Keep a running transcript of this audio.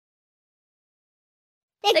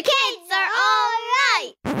The kids are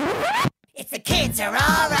alright! It's the Kids Are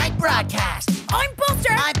Alright broadcast. I'm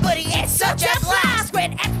Buster. I'm Buddy. It's such a blast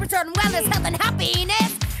with experts on wellness, health and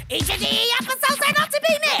happiness. Each of the episodes are not to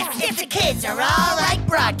be missed. It's the Kids Are Alright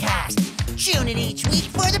broadcast. Tune in each week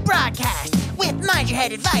for the broadcast with mind your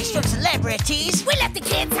head advice from celebrities. We let the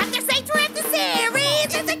kids have their say throughout the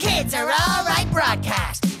series. It's the Kids Are Alright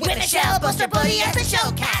broadcast with Michelle, Buster, Buddy as the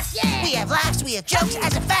showcast. Yeah. We have laughs, we have jokes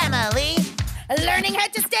as a family. Learning how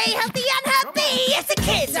to stay healthy and happy. It's the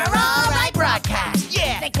Kids Are Alright broadcast.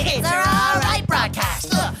 Yeah, the Kids Are Alright broadcast.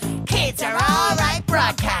 Look, Kids Are Alright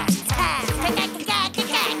broadcast.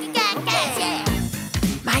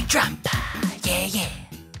 Mic drop. Yeah, yeah.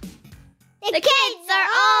 The kids are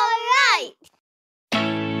alright!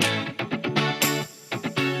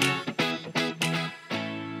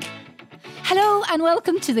 Hello and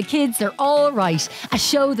welcome to The Kids Are All Right, a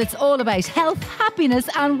show that's all about health, happiness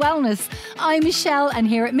and wellness. I'm Michelle and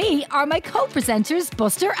here at me are my co-presenters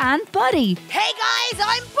Buster and Buddy. Hey guys,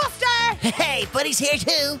 I'm Buster! Hey, Buddy's here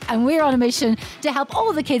too. And we're on a mission to help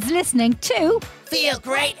all the kids listening to feel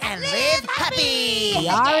great and live happy. We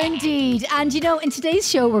are indeed. And you know, in today's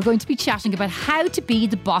show we're going to be chatting about how to be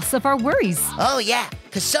the boss of our worries. Oh yeah,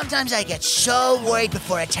 because sometimes I get so worried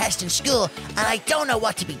before a test in school and I don't know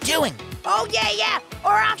what to be doing. Oh, yeah.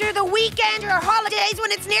 Or after the weekend or holidays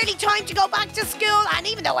when it's nearly time to go back to school. And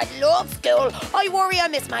even though I love school, I worry I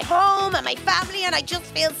miss my home and my family and I just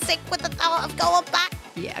feel sick with the thought of going back.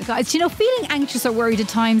 Yeah, guys, you know, feeling anxious or worried at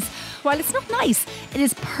times, while it's not nice, it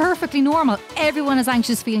is perfectly normal. Everyone has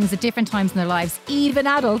anxious feelings at different times in their lives, even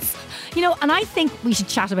adults. You know, and I think we should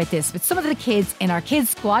chat about this with some of the kids in our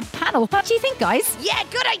Kids Squad panel. What do you think, guys? Yeah,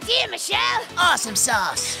 good idea, Michelle. Awesome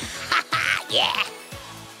sauce. Yeah.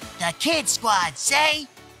 The Kids Squad say,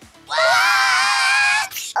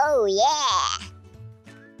 what? Oh yeah!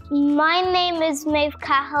 My name is Maeve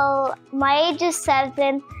Cahill, my age is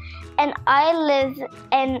 7 and I live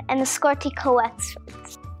in Enniscorthy Co-Wexford.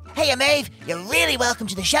 Hey Maeve, you're really welcome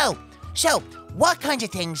to the show. So, what kinds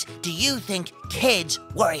of things do you think kids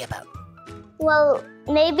worry about? Well,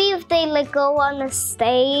 maybe if they go on a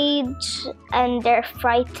stage and they're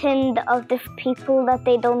frightened of the people that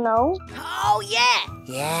they don't know. Oh, yeah.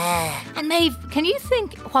 Yeah. And Maeve, can you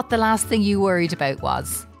think what the last thing you worried about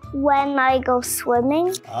was? When I go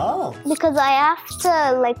swimming. Oh. Because I have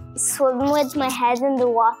to swim with my head in the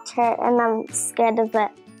water and I'm scared of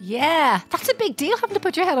it. Yeah, that's a big deal having to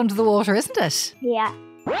put your head under the water, isn't it? Yeah.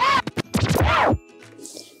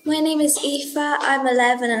 My name is Aoife, I'm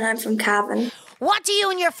 11 and I'm from Caveman. What do you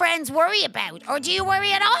and your friends worry about? Or do you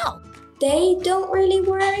worry at all? They don't really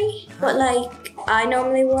worry, but I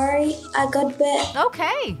normally worry a good bit.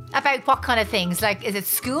 Okay. About what kind of things? Is it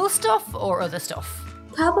school stuff or other stuff?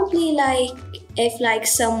 Probably if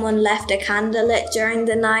someone left a candle lit during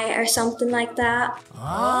the night or something like that.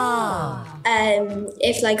 Oh.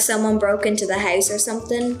 If someone broke into the house or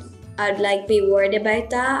something, I'd be worried about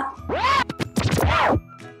that.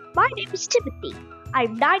 My name is Timothy.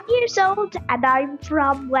 I'm 9 years old and I'm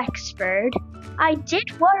from Wexford. I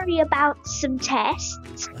did worry about some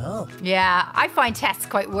tests. Oh. Yeah, I find tests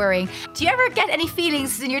quite worrying. Do you ever get any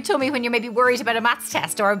feelings in your tummy when you're maybe worried about a maths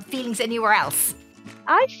test or feelings anywhere else?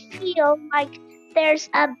 I feel like there's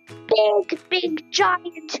a big,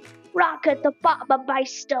 giant rock at the bottom of my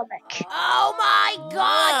stomach. Oh, my God.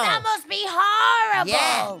 Whoa. That must be horrible.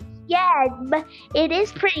 Yeah. Yeah, but it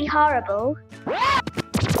is pretty horrible.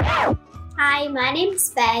 Hi, my name's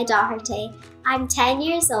Faye Doherty. I'm 10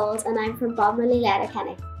 years old and I'm from Bomley,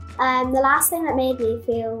 Letterkenny. The last thing that made me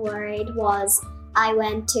feel worried was I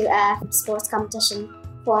went to a sports competition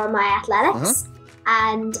for my athletics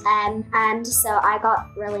and so I got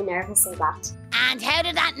really nervous at that. And how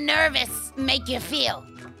did that nervous make you feel?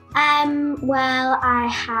 Well, I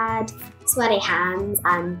had sweaty hands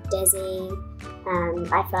and dizzy and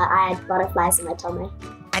I felt I had butterflies in my tummy.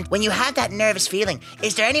 And when you had that nervous feeling,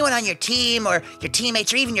 is there anyone on your team or your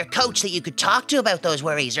teammates or even your coach that you could talk to about those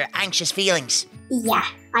worries or anxious feelings? Yeah,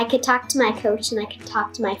 I could talk to my coach and I could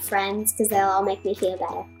talk to my friends because they'll all make me feel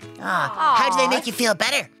better. How do they make you feel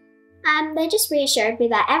better? They just reassured me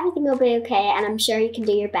that everything will be okay and I'm sure you can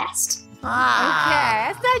do your best.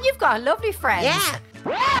 Okay, so you've got lovely friends.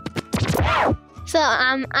 Yeah. So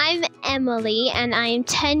I'm Emily and I'm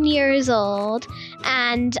 10 years old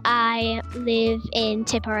and I live in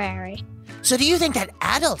Tipperary. So do you think that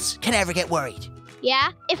adults can ever get worried?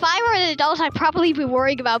 Yeah, if I were an adult, I'd probably be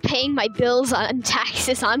worrying about paying my bills and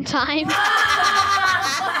taxes on time.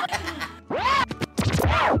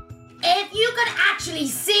 If you could actually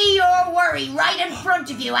see your worry right in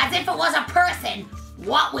front of you as if it was a person,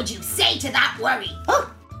 what would you say to that worry?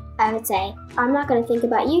 I would say, I'm not going to think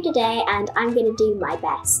about you today and I'm going to do my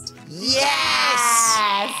best. Yes!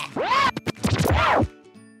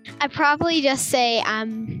 I'd probably just say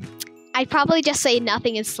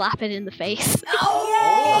nothing and slap it in the face.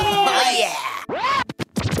 Oh,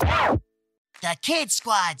 yeah! The Kid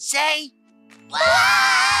Squad say, what?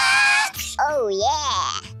 Oh,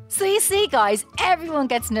 yeah. So you see, guys, everyone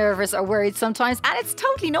gets nervous or worried sometimes, and it's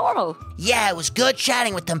totally normal. Yeah, it was good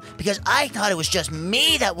chatting with them because I thought it was just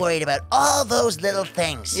me that worried about all those little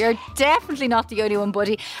things. You're definitely not the only one,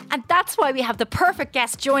 buddy. And that's why we have the perfect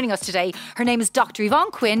guest joining us today. Her name is Dr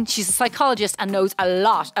Yvonne Quinn. She's a psychologist and knows a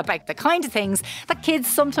lot about the kind of things that kids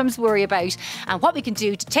sometimes worry about and what we can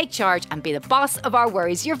do to take charge and be the boss of our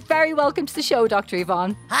worries. You're very welcome to the show, Dr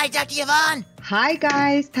Yvonne. Hi, Dr. Yvonne. Hi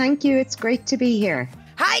guys, thank you. It's great to be here.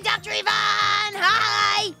 Hi, Dr. Yvonne.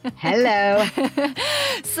 Hi. Hello.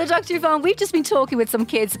 So, Dr. Yvonne, we've just been talking with some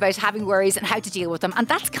kids about having worries and how to deal with them. And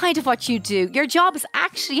that's kind of what you do. Your job is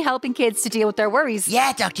actually helping kids to deal with their worries.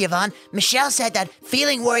 Yeah, Dr. Yvonne. Michelle said that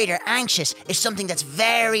feeling worried or anxious is something that's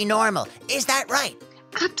very normal. Is that right?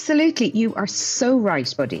 Absolutely. You are so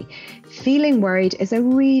right, buddy. Feeling worried is a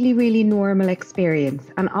really, really normal experience.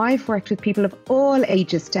 And I've worked with people of all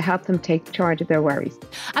ages to help them take charge of their worries.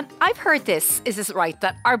 And I've heard this, is this right,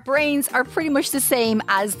 that our brains are pretty much the same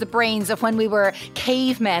as the brains of when we were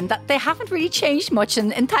cavemen, that they haven't really changed much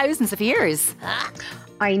in thousands of years.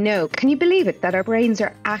 I know. Can you believe it that our brains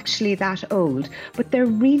are actually that old? But they're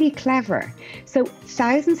really clever. So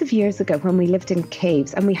thousands of years ago when we lived in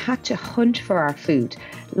caves and we had to hunt for our food,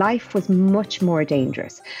 life was much more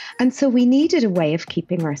dangerous. And so we needed a way of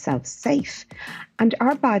keeping ourselves safe. And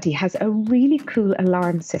our body has a really cool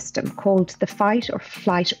alarm system called the fight or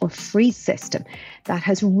flight or freeze system that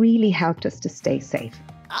has really helped us to stay safe.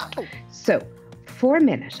 So for a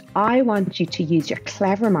minute, I want you to use your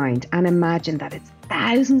clever mind and imagine that it's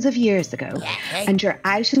thousands of years ago, and you're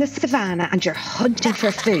out in the savannah and you're hunting for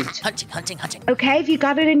food. Hunting. Okay, have you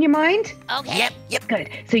got it in your mind? Okay. Yep. Good.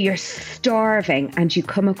 So you're starving and you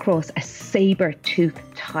come across a saber-toothed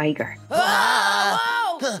tiger.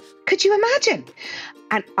 Whoa! Could you imagine?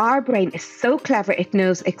 And our brain is so clever, it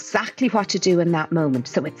knows exactly what to do in that moment.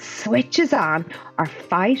 So it switches on our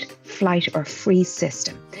fight, flight, or freeze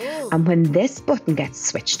system. And when this button gets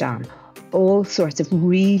switched on, all sorts of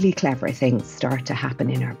really clever things start to happen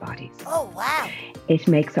in our bodies. Oh, wow. It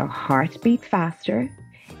makes our heart beat faster.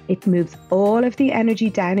 It moves all of the energy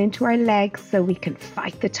down into our legs so we can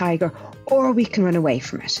fight the tiger or we can run away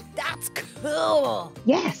from it. That's cool.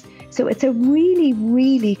 Yes. So it's a really,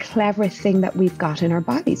 really clever thing that we've got in our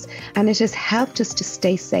bodies. And it has helped us to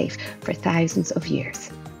stay safe for thousands of years.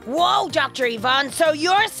 Whoa, Dr. Yvonne, so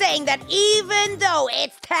you're saying that even though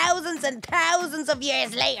it's thousands and thousands of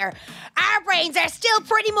years later, our brains are still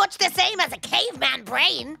pretty much the same as a caveman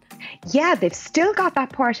brain? Yeah, they've still got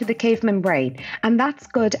that part of the caveman brain, and that's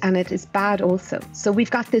good and it is bad also. So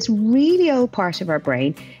we've got this really old part of our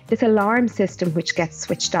brain, this alarm system which gets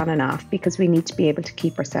switched on and off because we need to be able to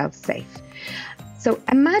keep ourselves safe. So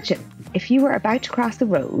imagine if you were about to cross the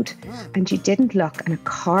road and you didn't look and a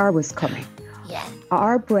car was coming. Yeah.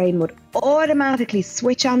 Our brain would automatically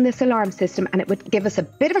switch on this alarm system and it would give us a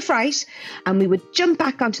bit of a fright and we would jump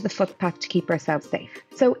back onto the footpath to keep ourselves safe.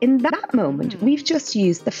 So in that moment, we've just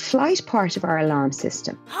used the flight part of our alarm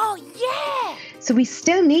system. Oh, yeah! So we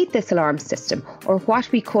still need this alarm system, or what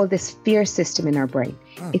we call this fear system in our brain.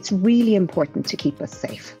 It's really important to keep us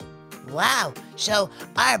safe. Wow. So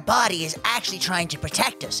our body is actually trying to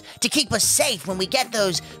protect us, to keep us safe when we get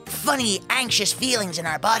those funny, anxious feelings in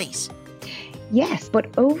our bodies. Yes, but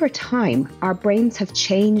over time, our brains have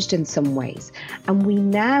changed in some ways, and we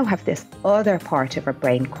now have this other part of our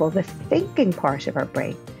brain called the thinking part of our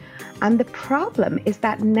brain. And the problem is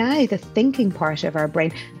that now the thinking part of our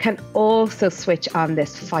brain can also switch on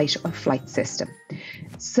this fight or flight system.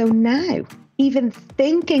 So now, even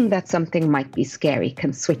thinking that something might be scary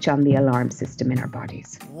can switch on the alarm system in our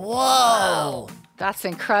bodies. Whoa! That's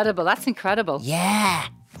incredible. Yeah.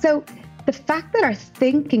 So the fact that our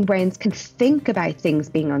thinking brains can think about things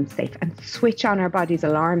being unsafe and switch on our body's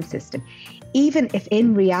alarm system, even if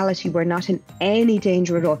in reality we're not in any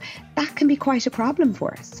danger at all, that can be quite a problem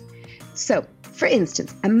for us. So, for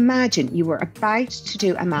instance, imagine you were about to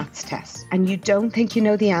do a maths test and you don't think you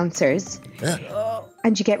know the answers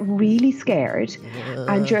and you get really scared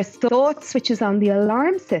and your thought switches on the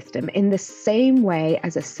alarm system in the same way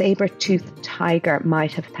as a saber-toothed tiger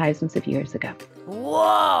might have thousands of years ago.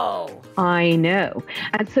 Whoa! I know.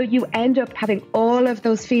 And so you end up having all of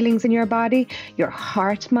those feelings in your body. Your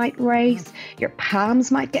heart might race. Your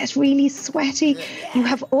palms might get really sweaty. You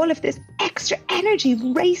have all of this extra energy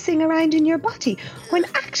racing around in your body when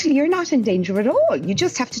actually you're not in danger at all. You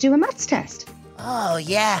just have to do a maths test. Oh,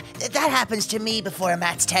 yeah. That happens to me before a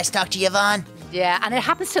maths test, Dr. Yvonne. Yeah, and it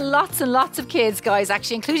happens to lots and lots of kids, guys,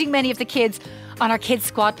 actually, including many of the kids on our Kids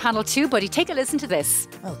Squad panel too, buddy. Take a listen to this.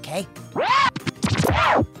 Okay.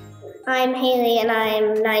 I'm Hayley and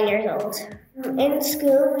I'm 9 years old. In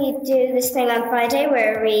school, we do this thing on Friday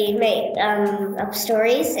where we make up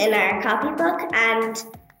stories in our copybook, and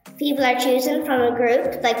people are chosen from a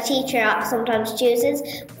group. Like, teacher sometimes chooses.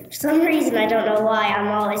 For some reason, I don't know why, I'm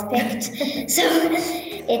always picked. So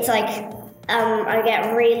it's like, I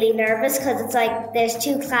get really nervous because it's like there's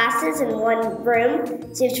 2 classes in one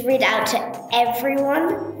room, so you have to read out to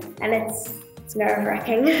everyone, and it's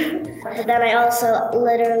nerve-wracking. But then I also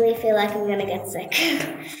literally feel like I'm gonna get sick.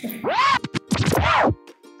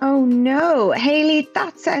 Oh no, Hayley,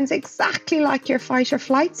 that sounds exactly like your fight or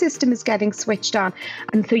flight system is getting switched on.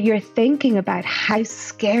 And so you're thinking about how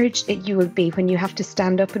scared you will be when you have to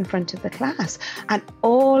stand up in front of the class. And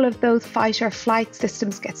all of those fight or flight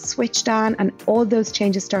systems get switched on and all those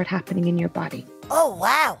changes start happening in your body. Oh,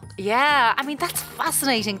 wow. Yeah, I mean, that's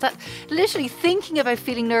fascinating. That literally thinking about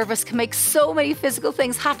feeling nervous can make so many physical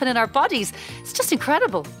things happen in our bodies. It's just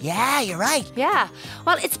incredible. Yeah, you're right. Yeah.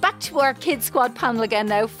 Well, it's back to our Kids Squad panel again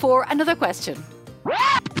now for another question.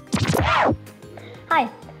 Hi,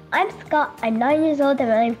 I'm Scott. I'm 9 years old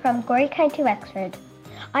and I'm from Gorey County, Wexford.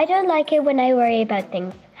 I don't like it when I worry about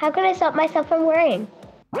things. How can I stop myself from worrying?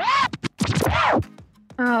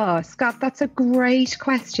 Oh, Scott, that's a great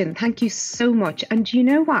question. Thank you so much. And you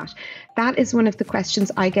know what? That is one of the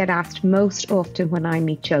questions I get asked most often when I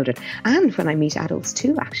meet children, and when I meet adults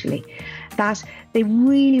too, actually, that they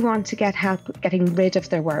really want to get help getting rid of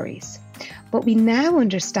their worries. But we now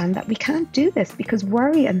understand that we can't do this because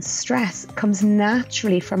worry and stress comes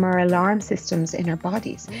naturally from our alarm systems in our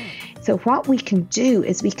bodies. So what we can do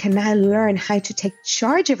is we can now learn how to take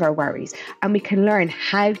charge of our worries, and we can learn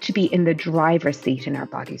how to be in the driver's seat in our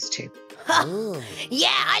bodies too. Yeah,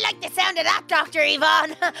 I like the sound of that, Dr.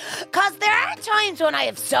 Yvonne. Because there are times when I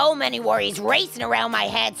have so many worries racing around my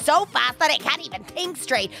head so fast that I can't even think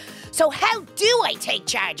straight. So how do I take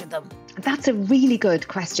charge of them? That's a really good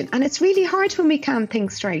question. And it's really hard when we can't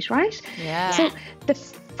think straight, right? Yeah. So the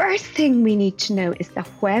first thing we need to know is that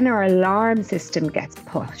when our alarm system gets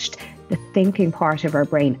pushed, the thinking part of our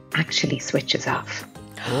brain actually switches off.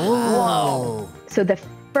 Whoa. So the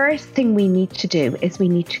first thing we need to do is we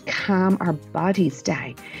need to calm our bodies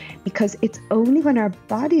down, because it's only when our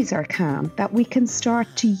bodies are calm that we can start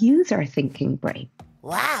to use our thinking brain.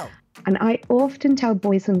 Wow. And I often tell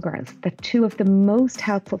boys and girls that 2 of the most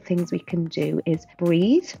helpful things we can do is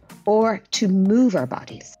breathe or to move our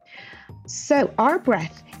bodies. So our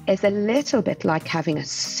breath is a little bit like having a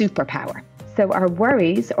superpower. So our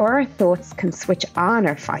worries or our thoughts can switch on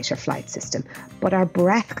our fight or flight system, but our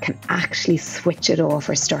breath can actually switch it off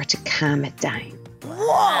or start to calm it down.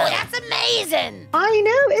 Whoa, that's amazing. I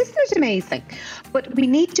know, isn't it amazing? But we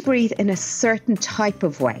need to breathe in a certain type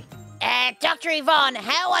of way. Dr. Yvonne,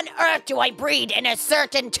 how on earth do I breathe in a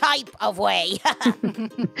certain type of way?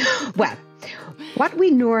 Well, what we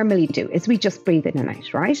normally do is we just breathe in and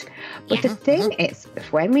out, right? But the thing is that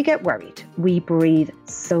when we get worried, we breathe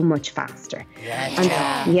so much faster.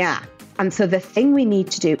 And so the thing we need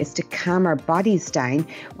to do is to calm our bodies down.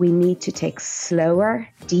 We need to take slower,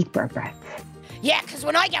 deeper breaths. Yeah, because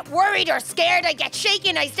when I get worried or scared, I get shaky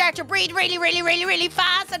and I start to breathe really, really, really, really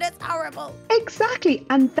fast, and it's horrible. Exactly.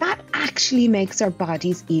 And that actually makes our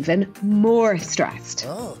bodies even more stressed.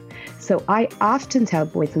 Oh. So I often tell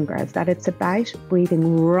boys and girls that it's about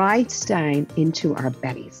breathing right down into our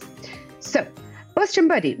bellies. So, Buster and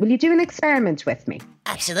Buddy, will you do an experiment with me?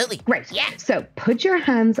 Absolutely. Great. Yeah. So put your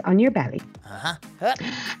hands on your belly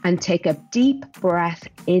and take a deep breath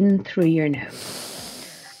in through your nose.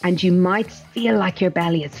 And you might feel like your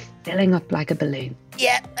belly is filling up like a balloon.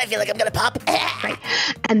 Yeah, I feel like I'm going to pop. Right.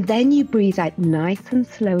 And then you breathe out nice and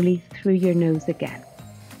slowly through your nose again.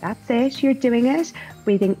 That's it. You're doing it.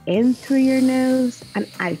 Breathing in through your nose and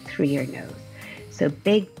out through your nose. So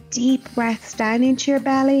big, deep breaths down into your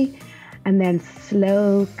belly, and then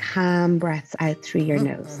slow, calm breaths out through your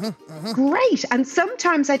nose. Great. And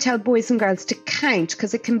sometimes I tell boys and girls to count,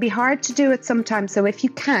 because it can be hard to do it sometimes. So if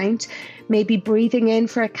you count, maybe breathing in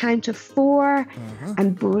for a count of 4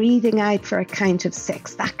 and breathing out for a count of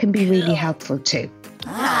 6. That can be really helpful too.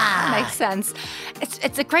 Makes sense.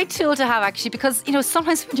 It's a great tool to have, actually, because, you know,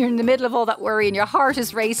 sometimes when you're in the middle of all that worry and your heart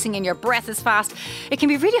is racing and your breath is fast, it can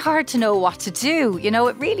be really hard to know what to do. You know,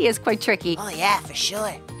 it really is quite tricky. Oh, yeah, for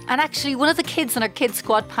sure. And actually, one of the kids on our Kids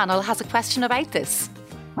Squad panel has a question about this.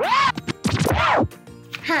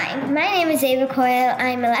 Hi, my name is Ava Coyle.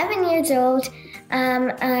 I'm 11 years old.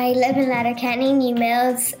 I live in Letterkenny, New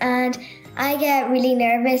Mills, and I get really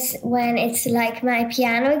nervous when it's like my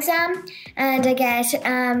piano exam, and I get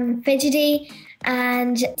fidgety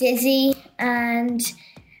and dizzy and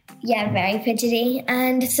very fidgety.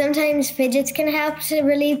 And sometimes fidgets can help to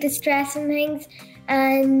relieve the stress and things.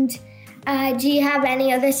 And do you have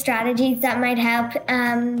any other strategies that might help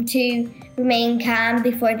to remain calm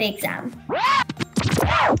before the exam?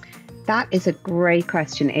 That is a great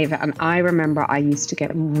question, Ava. And I remember I used to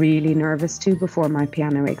get really nervous too before my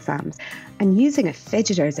piano exams. And using a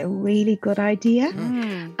fidgeter is a really good idea.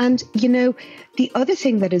 And, the other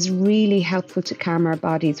thing that is really helpful to calm our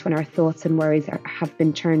bodies when our thoughts and worries have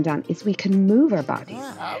been turned on is we can move our bodies.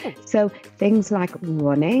 So things like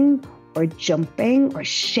running or jumping or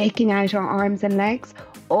shaking out our arms and legs,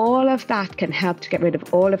 all of that can help to get rid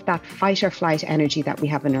of all of that fight or flight energy that we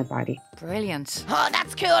have in our body. Brilliant. Oh,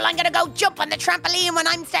 that's cool. I'm going to go jump on the trampoline when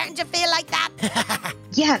I'm starting to feel like that.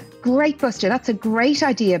 Yeah, great, Buster. That's a great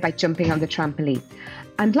idea about jumping on the trampoline.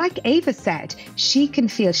 And like Ava said, she can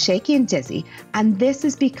feel shaky and dizzy. And this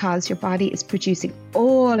is because your body is producing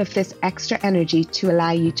all of this extra energy to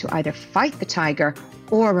allow you to either fight the tiger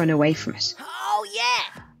or run away from it. Oh,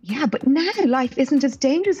 yeah. Yeah, but now life isn't as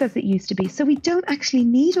dangerous as it used to be, so we don't actually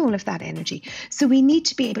need all of that energy. So we need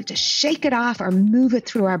to be able to shake it off or move it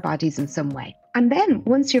through our bodies in some way. And then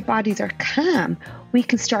once your bodies are calm, we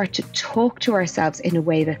can start to talk to ourselves in a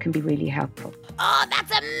way that can be really helpful. Oh,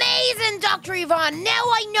 that's amazing, Dr. Yvonne. Now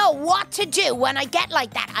I know what to do when I get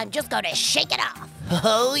like that. I'm just going to shake it off.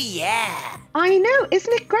 Oh, yeah. I know.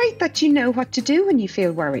 Isn't it great that you know what to do when you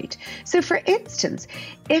feel worried? So for instance,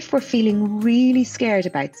 if we're feeling really scared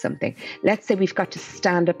about something, let's say we've got to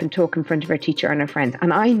stand up and talk in front of our teacher and our friends.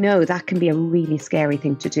 And I know that can be a really scary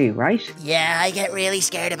thing to do, right? Yeah, I get really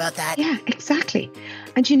scared about that. Yeah, exactly.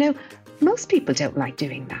 And most people don't like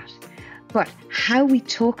doing that. But how we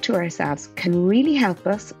talk to ourselves can really help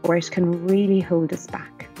us, or it can really hold us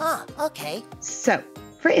back. Oh, okay. So,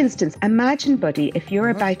 for instance, imagine, buddy, if you're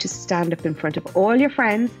about to stand up in front of all your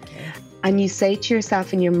friends and you say to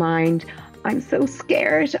yourself in your mind, I'm so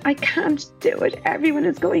scared, I can't do it. Everyone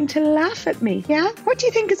is going to laugh at me. Yeah? What do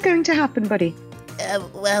you think is going to happen, buddy?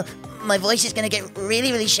 Well, my voice is going to get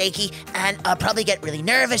really, really shaky, and I'll probably get really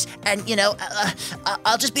nervous, and,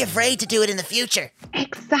 I'll just be afraid to do it in the future.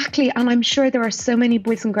 Exactly, and I'm sure there are so many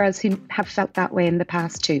boys and girls who have felt that way in the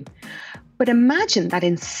past too. But imagine that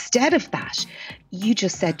instead of that, you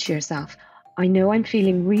just said to yourself, I know I'm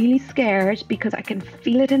feeling really scared because I can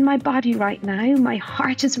feel it in my body right now. My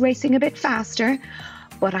heart is racing a bit faster,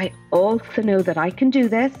 but I also know that I can do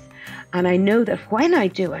this. And I know that when I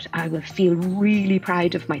do it, I will feel really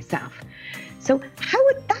proud of myself. So how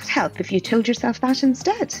would that help if you told yourself that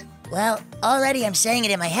instead? Well, already I'm saying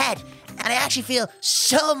it in my head, and I actually feel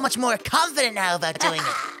so much more confident now about doing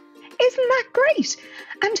it. Isn't that great?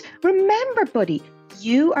 And remember, buddy,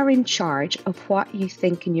 you are in charge of what you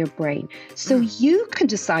think in your brain. So you can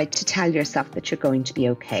decide to tell yourself that you're going to be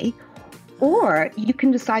okay, or you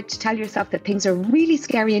can decide to tell yourself that things are really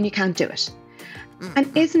scary and you can't do it.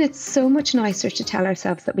 And isn't it so much nicer to tell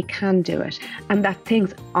ourselves that we can do it and that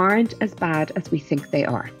things aren't as bad as we think they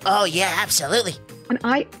are? Oh, yeah, absolutely. And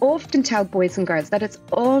I often tell boys and girls that it's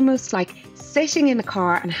almost like sitting in a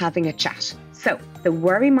car and having a chat. So the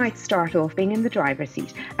worry might start off being in the driver's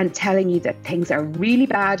seat and telling you that things are really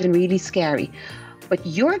bad and really scary. But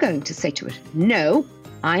you're going to say to it, no,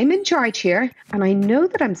 I'm in charge here, and I know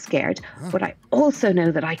that I'm scared, but I also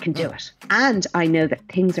know that I can do it. And I know that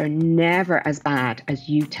things are never as bad as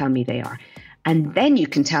you tell me they are. And then you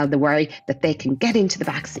can tell the worry that they can get into the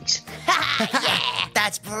back seat. Yeah,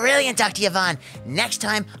 that's brilliant, Dr. Yvonne. Next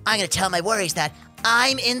time, I'm going to tell my worries that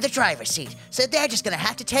I'm in the driver's seat, so they're just going to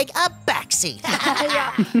have to take a back seat.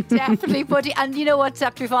 Yeah, definitely, buddy. And you know what,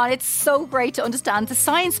 Dr. Yvonne, it's so great to understand the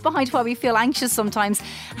science behind why we feel anxious sometimes,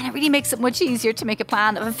 and it really makes it much easier to make a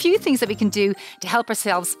plan of a few things that we can do to help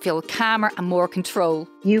ourselves feel calmer and more control.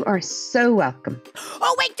 You are so welcome.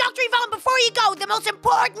 Oh, wait, Dr. Yvonne, before you go, the most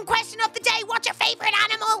important question of the day, what's your favourite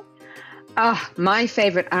animal? My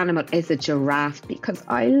favourite animal is a giraffe because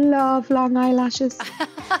I love long eyelashes.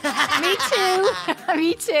 Me too.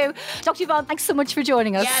 Me too. Dr. Yvonne, thanks so much for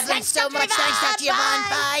joining us. Yeah, thanks so much. Thanks, Dr. Yvonne.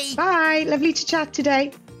 Bye. Bye. Lovely to chat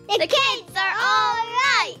today. The kids are all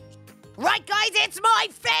right. Right, guys, it's my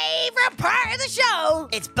favourite part of the show.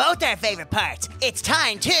 It's both our favourite parts. It's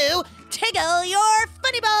time to tickle your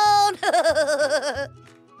funny bone.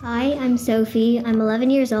 Hi, I'm Sophie. I'm 11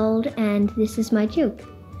 years old, and this is my joke.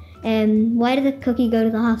 Why did the cookie go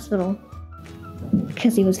to the hospital?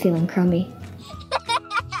 Because he was feeling crummy.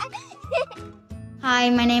 Hi, Hi,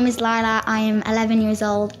 my name is Lila. I am 11 years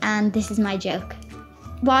old and this is my joke.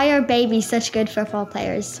 Why are babies such good football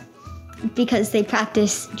players? Because they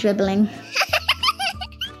practice dribbling. They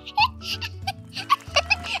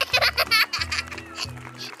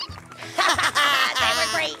were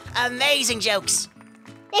great. Amazing jokes.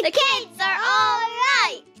 The kids are all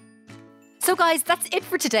right. So guys, that's it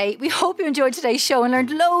for today. We hope you enjoyed today's show and learned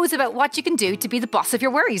loads about what you can do to be the boss of your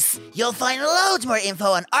worries. You'll find loads more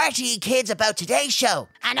info on RTE Kids about today's show.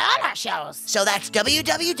 And all our shows. So that's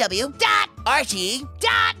www.rte.ie/kids.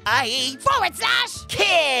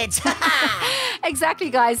 Exactly,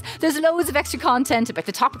 guys. There's loads of extra content about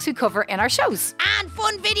the topics we cover in our shows. And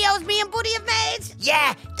fun videos me and Buddy have made.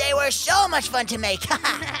 Yeah, they were so much fun to make.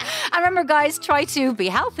 And remember, guys, try to be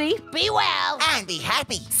healthy, Be well. And be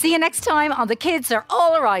happy. See you next time on The Kids Are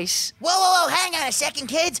All Right. Whoa, hang on a second,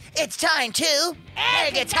 kids. It's time to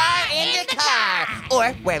air guitar in the car.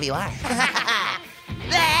 Or wherever you are.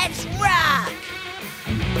 Let's rock!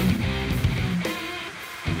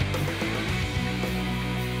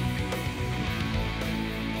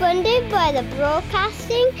 Funded by the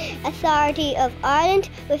Broadcasting Authority of Ireland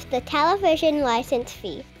with the television licence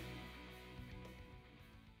fee.